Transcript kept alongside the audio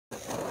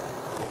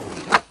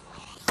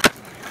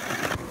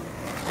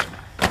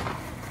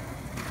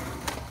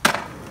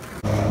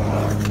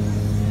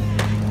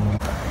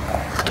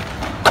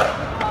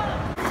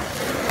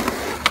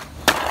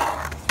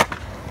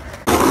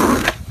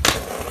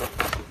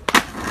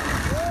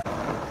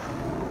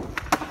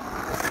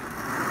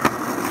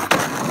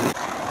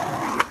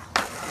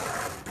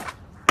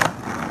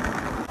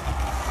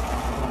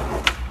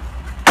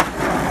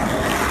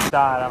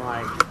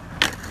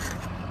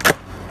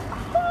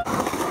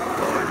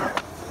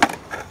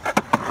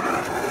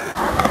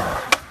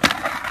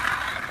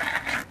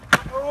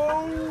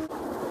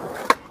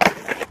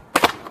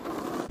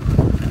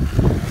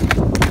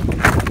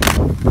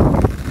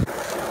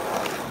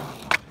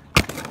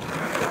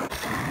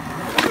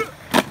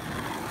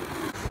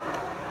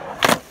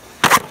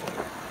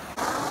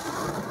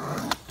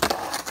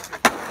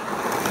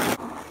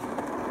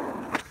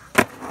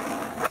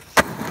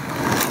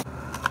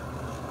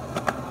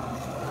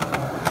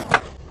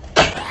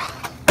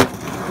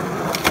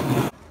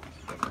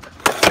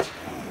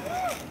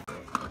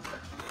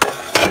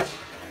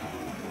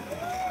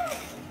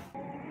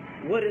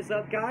is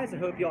up, guys? I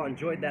hope y'all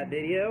enjoyed that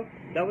video.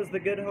 That was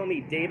the good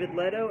homie David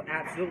Leto,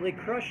 absolutely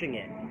crushing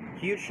it.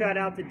 Huge shout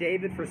out to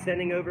David for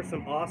sending over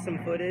some awesome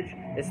footage,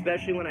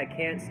 especially when I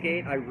can't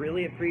skate. I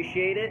really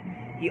appreciate it.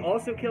 He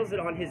also kills it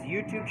on his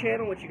YouTube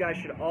channel, which you guys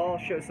should all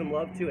show some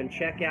love to and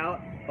check out.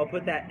 I'll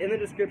put that in the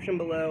description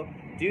below.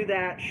 Do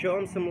that, show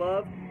him some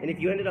love, and if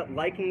you ended up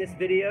liking this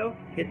video,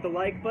 hit the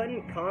like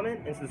button, comment,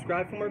 and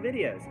subscribe for more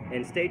videos.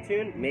 And stay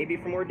tuned, maybe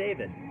for more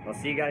David. I'll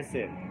see you guys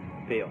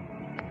soon. Peel.